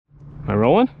I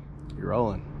rolling? You're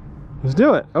rolling. Let's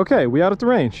do it. Okay, we out at the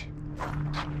range.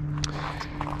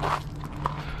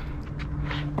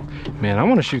 Man, I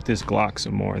want to shoot this Glock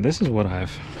some more. This is what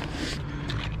I've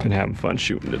been having fun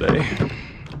shooting today.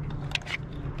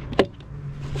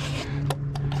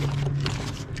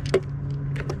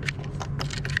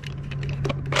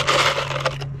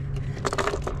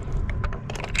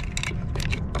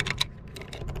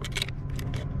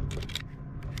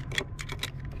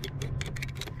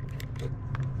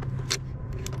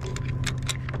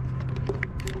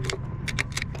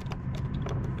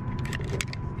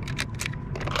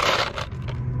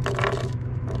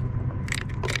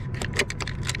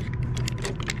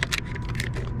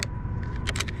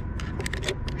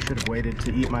 Should have waited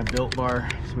to eat my Built Bar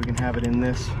so we can have it in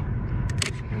this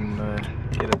and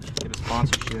get a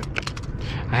sponsorship.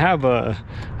 I have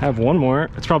one more.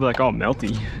 It's probably like all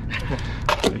melty.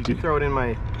 You can throw it in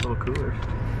my little cooler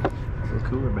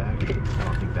bag. I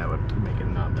don't think that would make it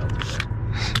not melty.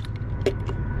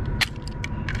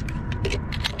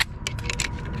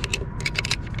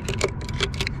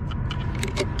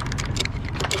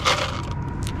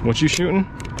 What you shooting?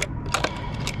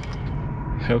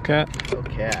 Hellcat?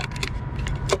 Hellcat.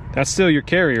 That's still your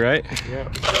carry, right?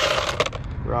 Yep.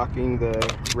 Rocking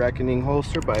the Reckoning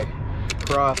holster by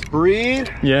Crossbreed.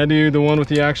 Yeah, dude, the one with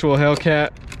the actual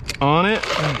Hellcat on it.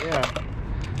 Yeah.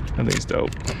 I think it's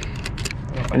dope.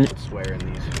 I should swear in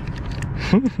these.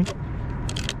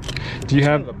 Do you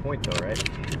have the point though, right?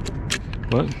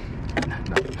 What?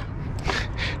 Nothing.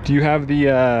 Do you have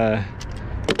the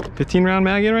 15 round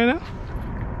mag in right now?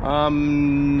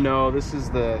 No, this is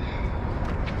the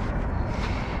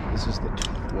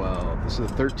 12. This is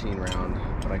the 13 round,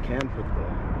 but I can put the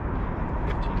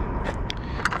 15 in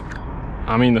there.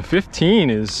 I mean, the 15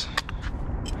 is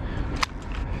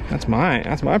that's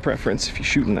my preference if you're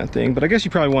shooting that thing, but I guess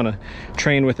you probably want to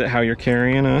train with it how you're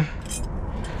carrying.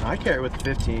 I carry with the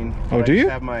 15. Oh, do you?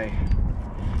 I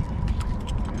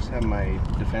just have my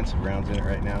defensive rounds in it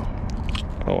right now.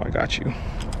 Oh, I got you.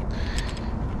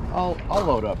 I'll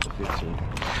load up the 15.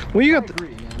 Well, you got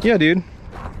yeah, dude.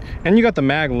 And you got the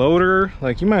mag loader.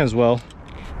 Like, you might as well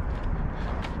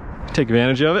take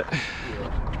advantage of it.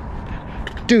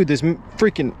 Yeah. Dude, this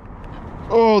freaking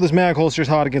this mag holster's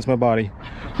hot against my body.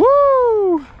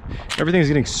 Woo! Everything's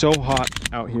getting so hot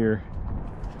out here.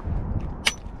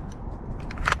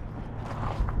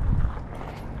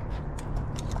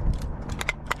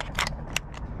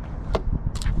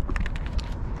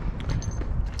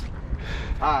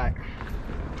 Alright,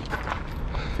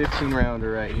 15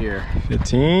 rounder right here.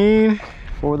 15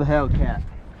 for the Hellcat.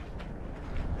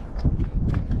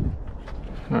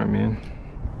 All right, man.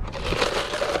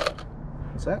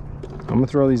 What's that? I'm gonna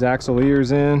throw these axle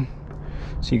ears in,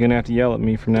 so you're gonna have to yell at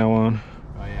me from now on.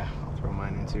 Oh yeah, I'll throw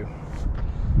mine in too.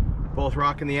 Both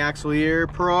rocking the Axle Ear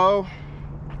Pro.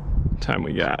 Time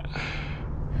we got.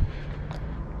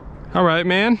 All right,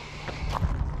 man.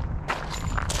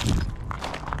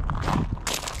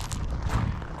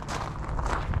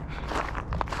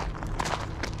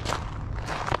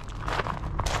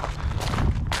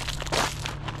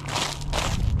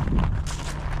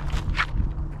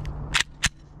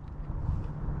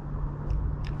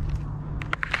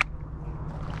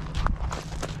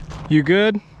 You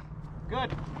good?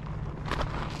 Good.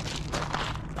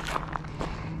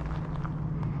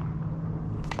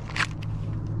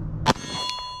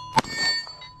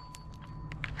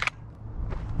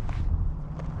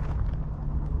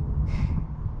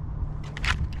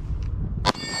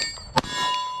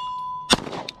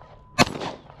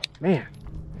 Man,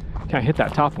 can't hit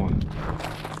that top one.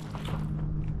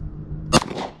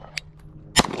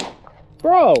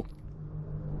 Bro!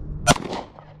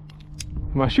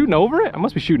 Am I shooting over it? I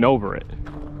must be shooting over it.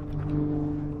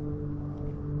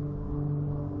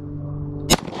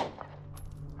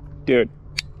 Dude,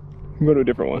 I'm going to a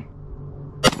different one.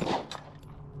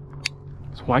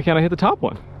 So why can't I hit the top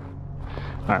one?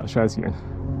 All right, let's try this again.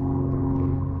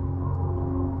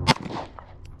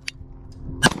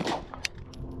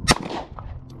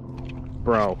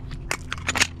 Bro.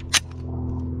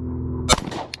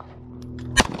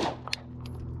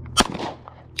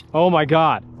 Oh my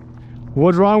God.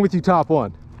 What's wrong with you, top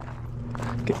one?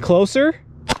 Get closer.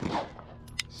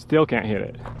 Still can't hit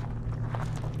it.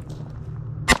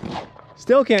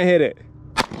 Still can't hit it.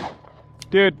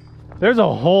 Dude, there's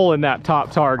a hole in that top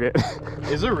target.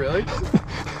 Is it really?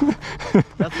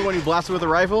 That's the one you blasted with a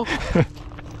rifle?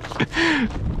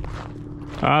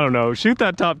 I don't know. Shoot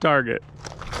that top target.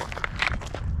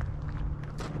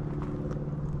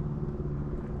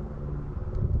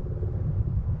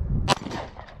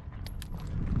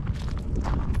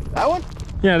 That one?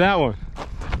 Yeah, that one.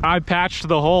 I patched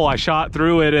the hole. I shot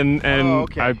through it and Oh,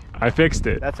 okay. I fixed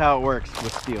it. That's how it works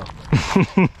with steel.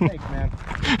 Thanks, man.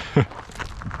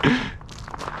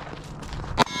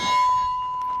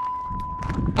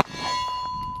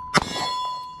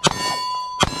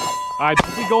 Alright,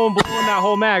 don't be going blowing that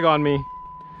whole mag on me.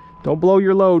 Don't blow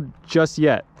your load just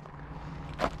yet.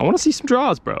 I want to see some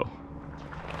draws, bro.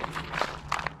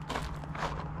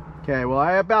 Okay, well,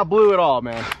 I about blew it all,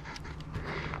 man.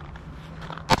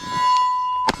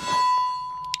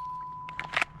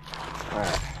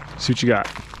 Alright. See what you got.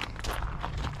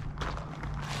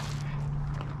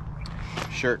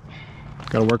 Shirt.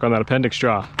 Gotta work on that appendix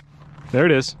draw. There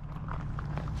it is.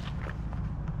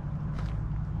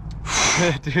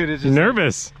 Dude, it's just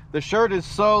nervous. The shirt is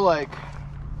so like...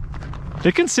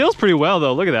 It conceals pretty well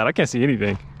though. Look at that. I can't see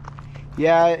anything.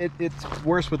 Yeah, it's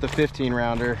worse with the 15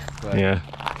 rounder. But... Yeah.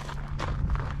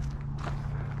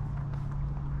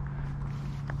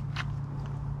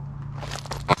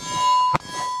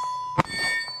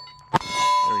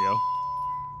 There we go.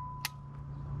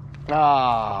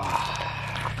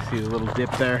 Ah, see the little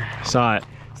dip there. Saw it.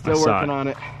 Still working on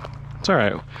it. It's all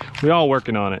right. We all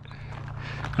working on it.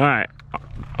 All right.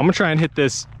 I'm gonna try and hit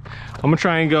this. I'm gonna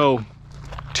try and go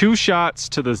 2 shots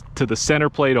to the center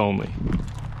plate only.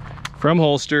 From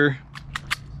holster.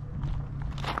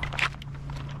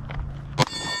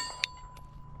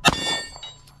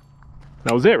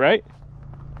 That was it, right?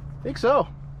 I think so.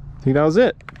 I think that was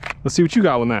it. Let's see what you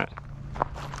got on that.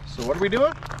 So what are we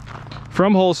doing?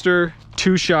 From holster,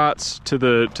 2 shots to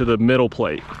the middle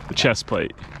plate, the chest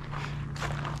plate.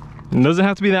 It doesn't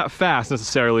have to be that fast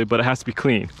necessarily, but it has to be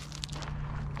clean.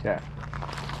 Okay.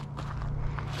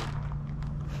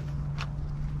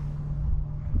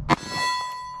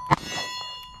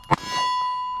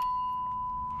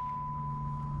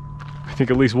 I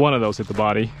think at least one of those hit the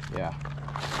body. Yeah.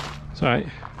 It's all right.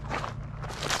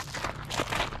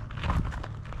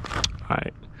 All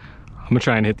right. I'm gonna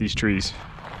try and hit these trees.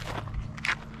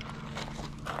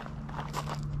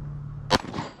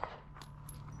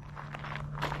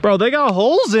 Bro, they got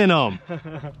holes in them.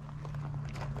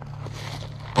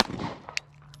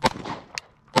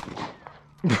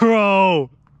 Bro,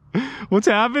 what's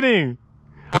happening?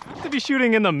 I have to be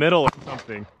shooting in the middle or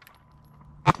something.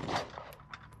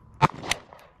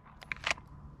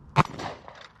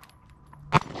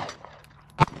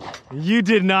 You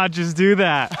did not just do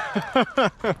that.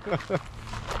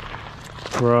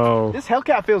 Bro. This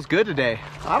Hellcat feels good today.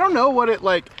 I don't know what it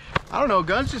like. I don't know,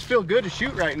 guns just feel good to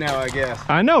shoot right now, I guess.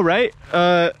 I know, right?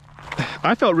 I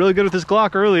felt really good with this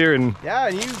Glock earlier, and yeah,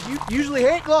 you usually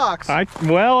hate Glocks.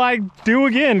 Well, I do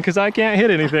again because I can't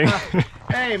hit anything.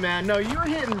 Hey man, no, you were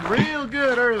hitting real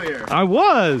good earlier. I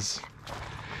was.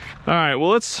 All right, well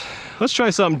let's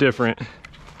try something different.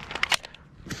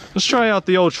 Let's try out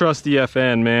the old trusty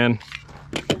FN, man.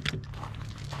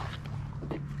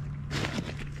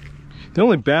 The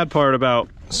only bad part about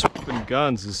swapping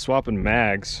guns is swapping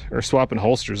mags, or swapping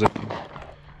holsters. Yeah,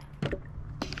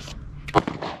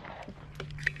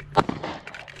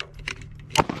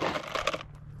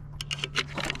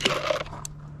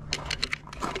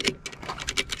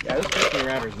 this 15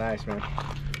 rounder is nice, man.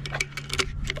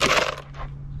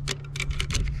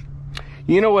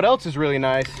 You know what else is really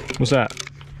nice? What's that?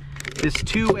 This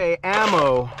 2A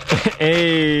ammo.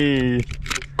 Hey,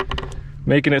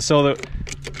 making it so that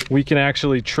we can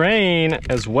actually train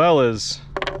as well as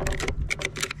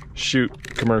shoot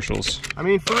commercials. I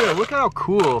mean, for real, look at how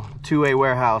cool 2A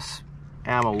warehouse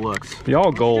ammo looks. The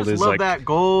all gold is love like that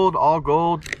gold, all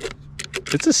gold.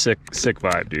 It's a sick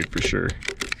vibe, dude, for sure.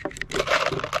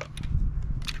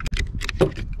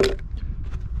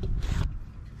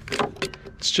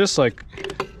 It's just like,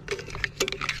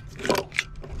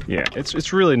 yeah,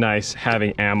 it's really nice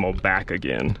having ammo back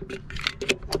again.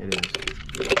 It is.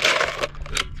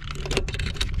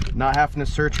 Not having to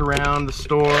search around the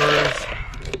stores,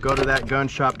 go to that gun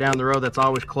shop down the road that's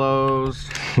always closed.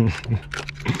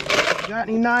 Got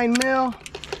any 9mm?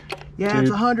 Yeah, dude,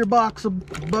 it's $100 a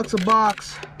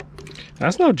box.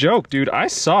 That's no joke, dude. I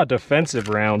saw defensive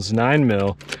rounds,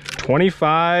 9mm,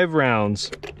 25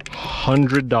 rounds,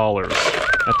 $100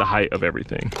 at the height of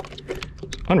everything.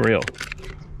 Unreal.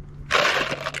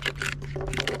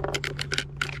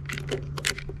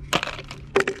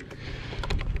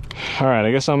 All right,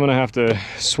 I guess I'm gonna have to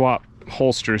swap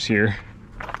holsters here.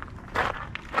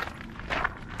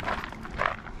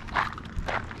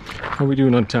 How are we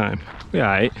doing on time? Yeah, all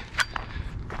right.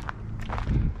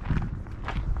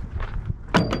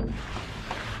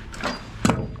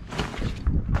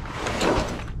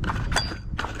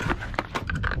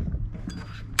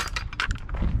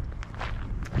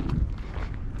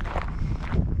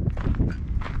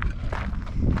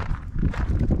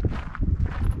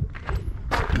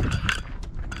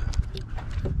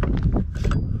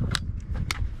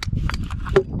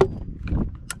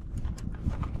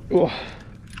 Oh.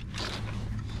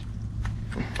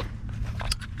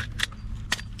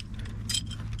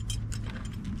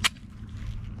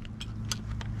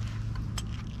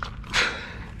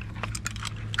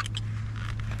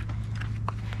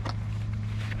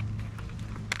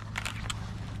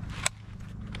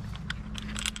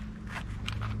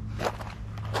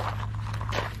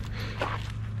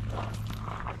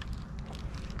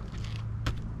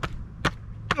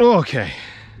 Okay.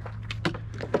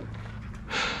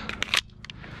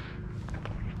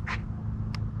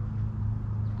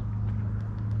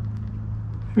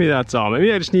 Maybe that's all.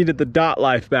 Maybe I just needed the dot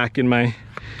life back in my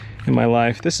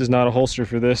life. This is not a holster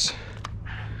for this.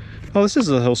 Oh, this is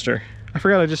a holster. I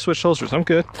forgot I just switched holsters. I'm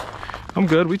good. I'm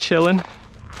good. We chilling.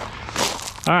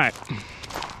 All right.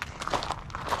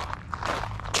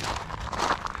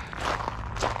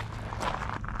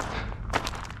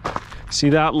 See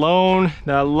that lone?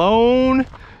 That lone?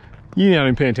 You're not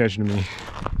even paying attention to me.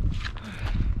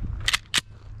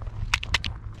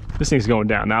 This thing's going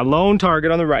down. Now lone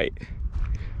target on the right.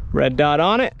 Red dot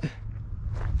on it.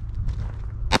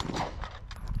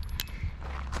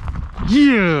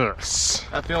 Yes!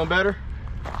 That feeling better?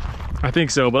 I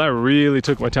think so, but I really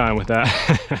took my time with that.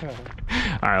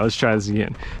 All right, let's try this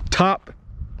again. Top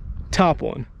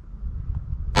one.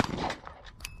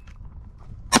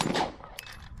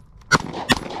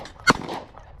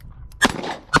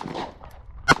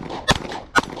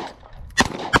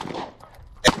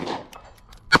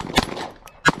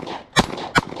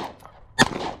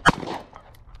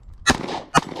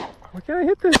 Why can't I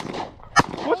hit this?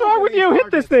 What's wrong with you?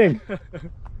 Hit this thing.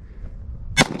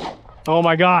 Oh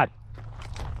my God.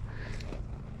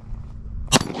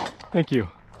 Thank you.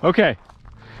 Okay.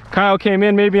 Kyle came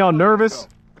in, made me all nervous.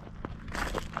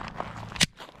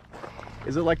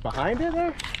 Is it like behind it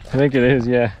there? I think it is,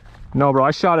 yeah. No, bro,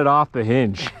 I shot it off the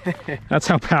hinge. That's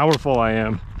how powerful I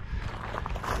am.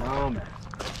 Oh, man.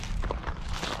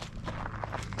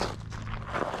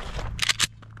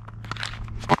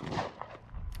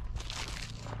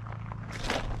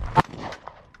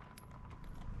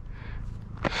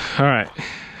 All right.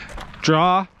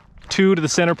 Draw 2 to the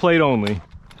center plate only.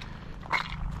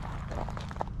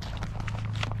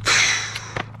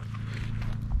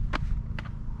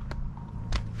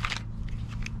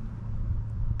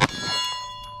 I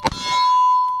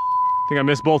think I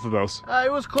missed both of those.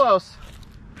 It was close.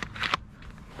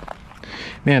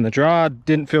 Man, the draw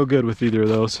didn't feel good with either of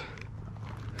those.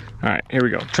 All right, here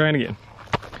we go. Trying again.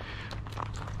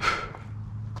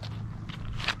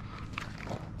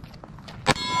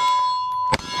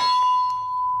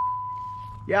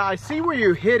 Yeah, I see where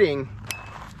you're hitting,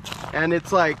 and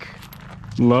it's like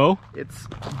Low? it's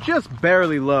just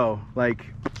barely low. Like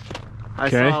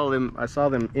Okay. I saw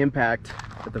them impact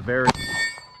at the very.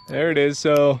 There it is.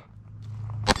 So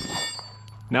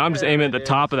now I'm just aiming at the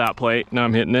top of that plate. Now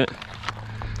I'm hitting it.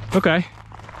 Okay.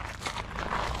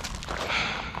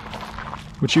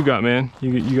 What you got, man?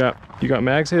 You got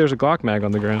mags? Hey, there's a Glock mag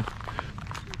on the ground.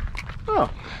 Oh,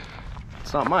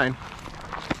 it's not mine.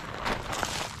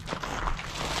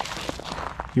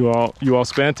 You all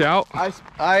spent out?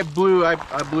 I blew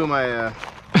my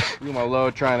blew my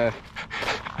load trying to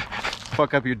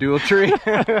fuck up your dual tree.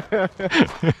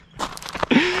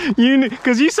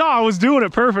 Because you saw I was doing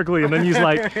it perfectly, and then you's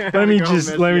like, let me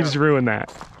just ruin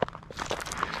that.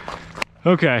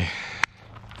 Okay.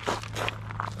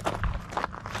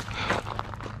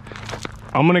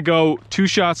 I'm gonna go 2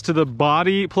 shots to the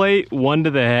body plate, 1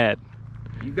 to the head.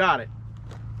 You got it.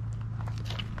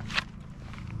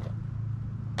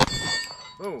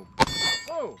 Boom.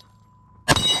 Oh.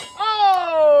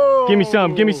 Oh! Give me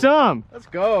some. Give me some. Let's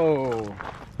go.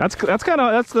 That's that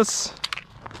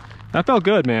felt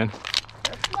good, man.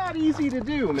 That's not easy to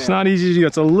do, man. It's not easy to do.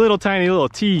 It's a little tiny little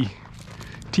T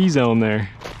zone there.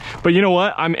 But you know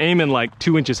what? I'm aiming like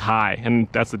 2 inches high, and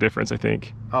that's the difference, I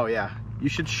think. Oh yeah. You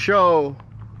should show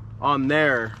on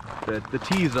there the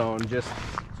T zone, just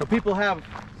so people have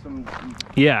some.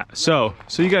 Yeah. So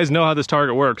you guys know how this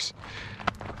target works.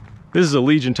 This is a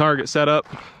Legion target setup.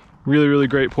 Really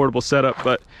great portable setup.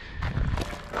 But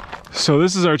so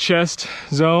this is our chest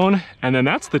zone, and then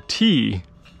that's the T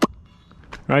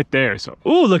right there. So,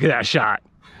 ooh, look at that shot.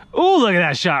 Ooh, look at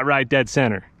that shot right dead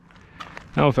center.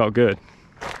 That one felt good.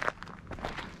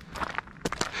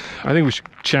 I think we should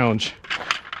challenge.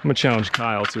 I'm gonna challenge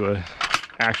Kyle to an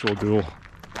actual duel.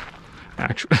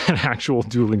 An actual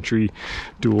dueling tree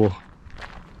duel.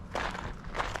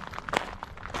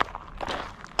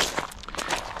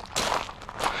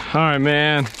 All right,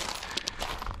 man.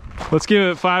 Let's give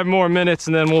it 5 more minutes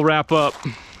and then we'll wrap up.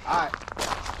 All right.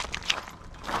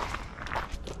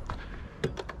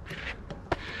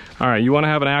 All right, you want to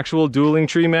have an actual dueling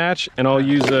tree match, and I'll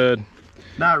use a...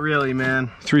 Not really, man.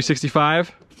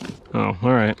 365? Oh,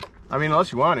 all right. I mean,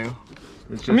 unless you want to.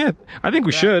 It's just, I mean, I think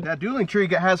we should. That dueling tree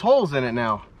has holes in it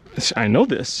now. I know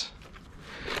this.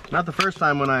 Not the first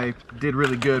time when I did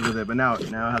really good with it, but now it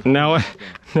has. Now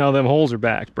them holes are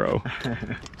back, bro.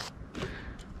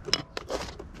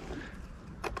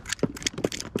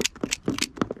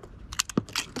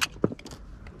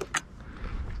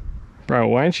 Bro,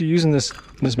 why aren't you using this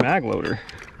mag loader?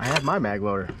 I have my mag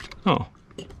loader. Oh.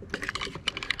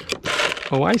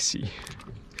 Oh, I see.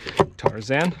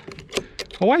 Tarzan.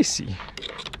 Oh, I see.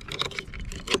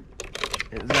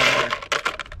 Is that our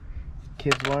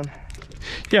kids one?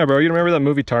 Yeah, bro. You remember that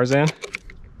movie Tarzan?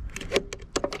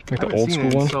 Like the old school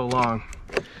one? So long.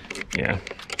 Yeah.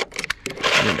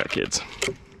 We ain't got kids.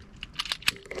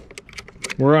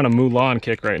 We're on a Mulan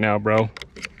kick right now, bro.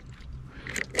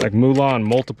 Like Mulan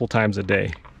multiple times a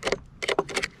day.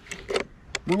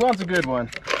 Mulan's a good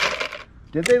one.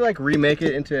 Did they like remake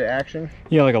it into action?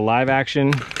 Yeah, like a live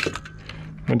action.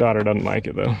 My daughter doesn't like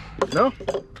it though. No?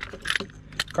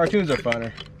 Cartoons are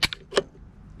funner.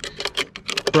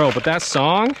 Bro, but that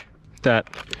song, that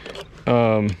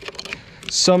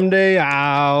someday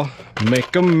I'll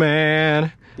make a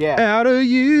man out of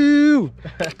you.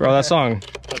 Bro, that song.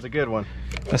 That's a good one.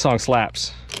 That song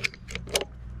slaps.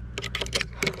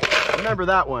 Remember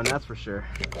that one, that's for sure.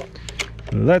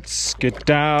 Let's get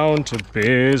down to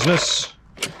business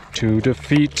to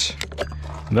defeat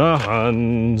the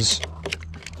Huns.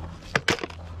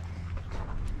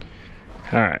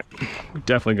 All right, we're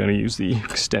definitely gonna use the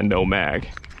extendo mag.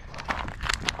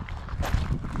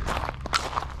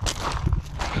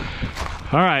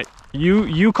 All right,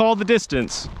 you call the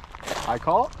distance. I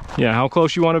call it? Yeah, how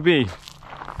close you want to be?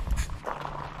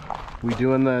 We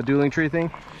doing the dueling tree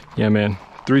thing? Yeah, man.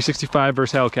 365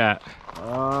 versus Hellcat.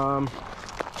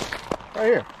 Right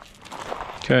here.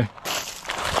 Okay.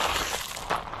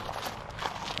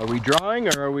 Are we drawing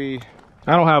or are we?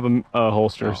 I don't have a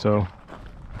holster, so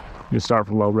you start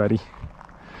from low. Ready?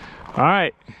 All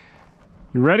right.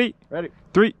 You ready? Ready.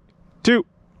 3, 2,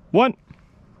 1.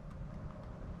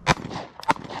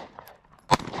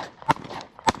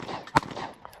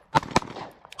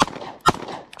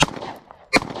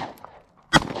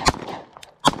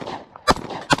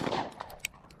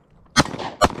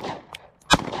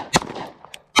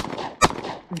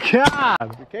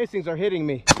 God! The casings are hitting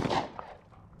me.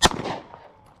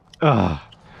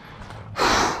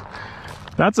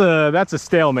 That's a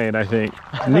stalemate, I think.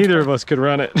 Neither of us could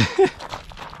run it.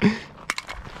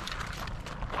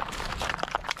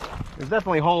 There's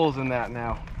definitely holes in that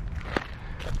now.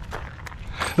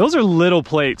 Those are little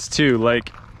plates too.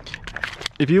 Like,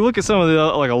 if you look at some of the,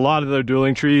 like a lot of the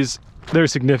dueling trees, they're a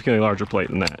significantly larger plate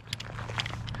than that.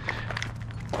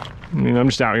 I mean, I'm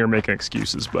just out here making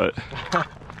excuses, but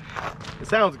it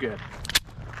sounds good.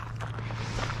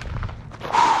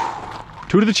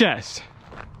 2 to the chest.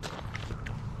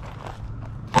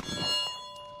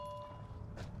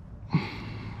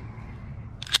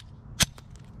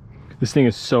 This thing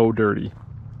is so dirty.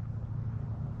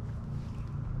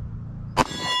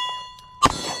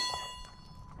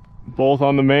 Both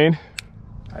on the main?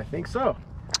 I think so.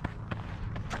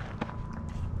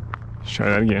 Let's try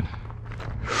that again.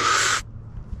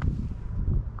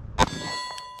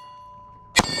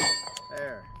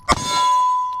 There.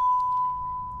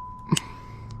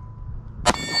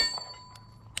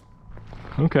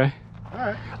 Okay. All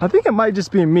right. I think it might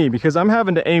just be me because I'm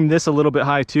having to aim this a little bit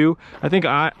high too. I think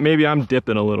maybe I'm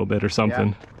dipping a little bit or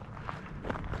something.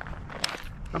 Yeah.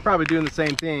 I'm probably doing the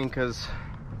same thing because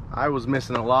I was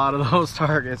missing a lot of those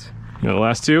targets. You know, the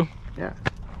last 2? Yeah.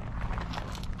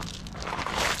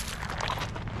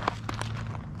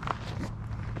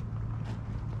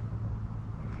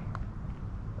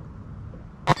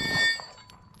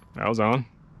 That was on.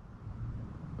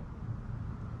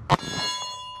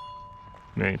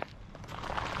 Man.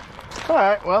 All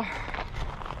right, well.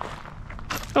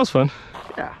 That was fun.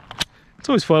 Yeah. It's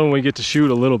always fun when we get to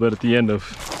shoot a little bit at the end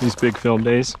of these big film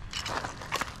days.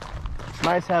 It's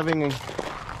nice having a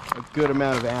good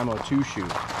amount of ammo to shoot.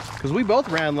 Because we both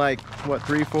ran like, what,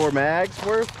 3-4 mags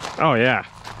worth? Oh yeah,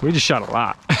 we just shot a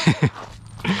lot. But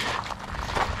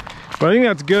I think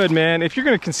that's good, man. If you're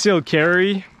gonna concealed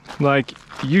carry, like,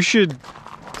 you should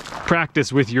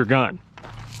practice with your gun,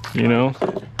 you know?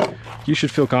 You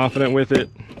should feel confident with it.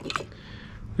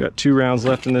 We got 2 rounds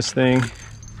left in this thing.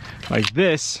 Like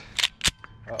this.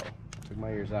 Uh-oh, took my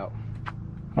ears out.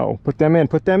 Oh, put them in,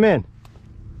 put them in.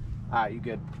 Ah, you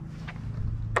good.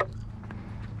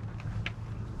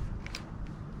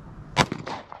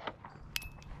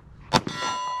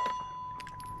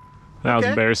 That was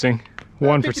embarrassing.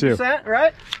 1 for 2.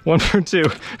 Right? 1 for 2.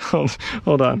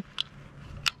 Hold on.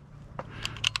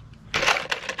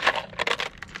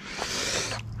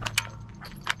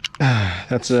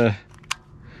 That's that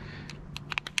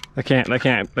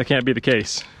can't be the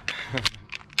case.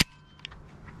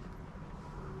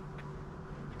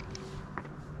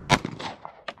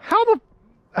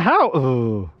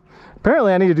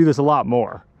 Apparently I need to do this a lot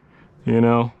more. You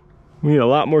know, we need a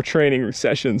lot more training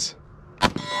sessions.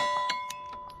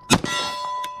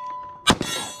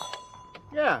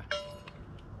 Yeah.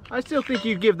 I still think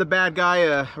you give the bad guy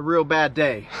a real bad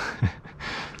day.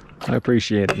 I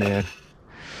appreciate it, man.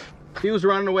 If he was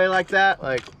running away like that,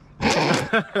 like...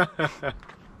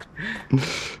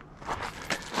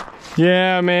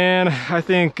 Yeah, man, I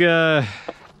think I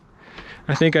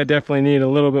definitely need a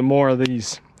little bit more of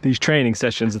these training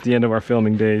sessions at the end of our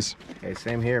filming days. Hey,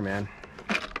 same here, man.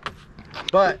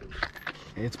 But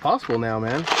it's possible now,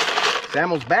 man.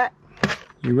 Samuel's back.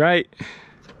 You're right.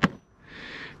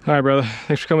 All right, brother.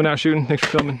 Thanks for coming out shooting. Thanks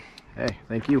for filming. Hey,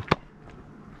 thank you.